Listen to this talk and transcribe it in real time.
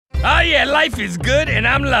Oh yeah, life is good and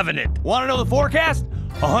I'm loving it. Want to know the forecast?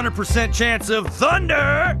 100% chance of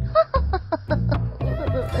thunder.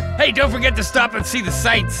 Hey, don't forget to stop and see the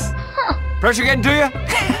sights. Pressure getting to you?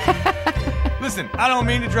 Listen, I don't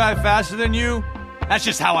mean to drive faster than you. That's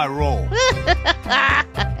just how I roll.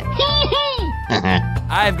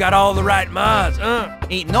 I've got all the right mods,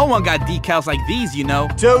 Ain't no one got decals like these, you know.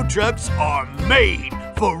 Tow trucks are made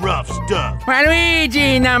for rough stuff.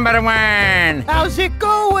 Luigi #1. How's it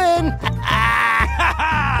going?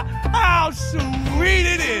 How sweet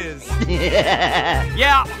it is.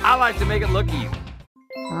 Yeah, I like to make it look easy.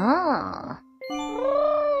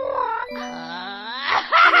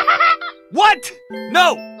 What?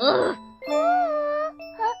 No!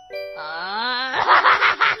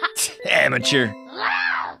 Amateur.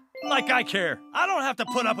 Like I care. I don't have to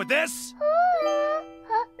put up with this.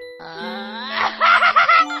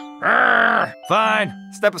 Fine.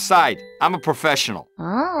 Step aside. I'm a professional.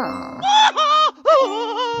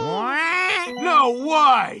 No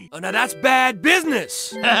way. Oh, now that's bad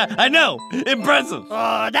business. I know. Impressive.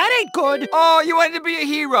 That ain't good. Oh, you wanted to be a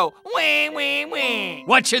hero. Wah, wah, wah.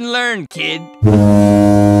 Watch and learn, kid.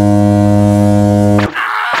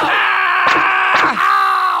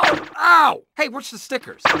 Ow! Hey, where's the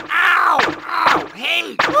stickers? Ow! Ow!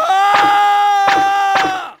 Hey!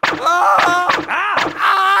 Ah! Ah!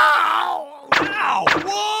 Ow! Ow!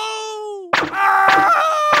 Whoa!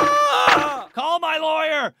 Ah! Call my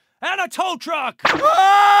lawyer and a tow truck.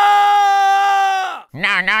 Ah!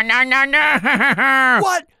 No.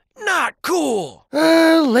 What? Not cool.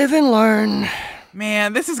 Live and learn.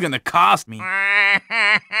 Man, this is gonna cost me.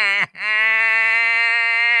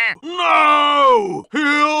 No!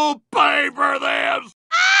 He'll pay for this!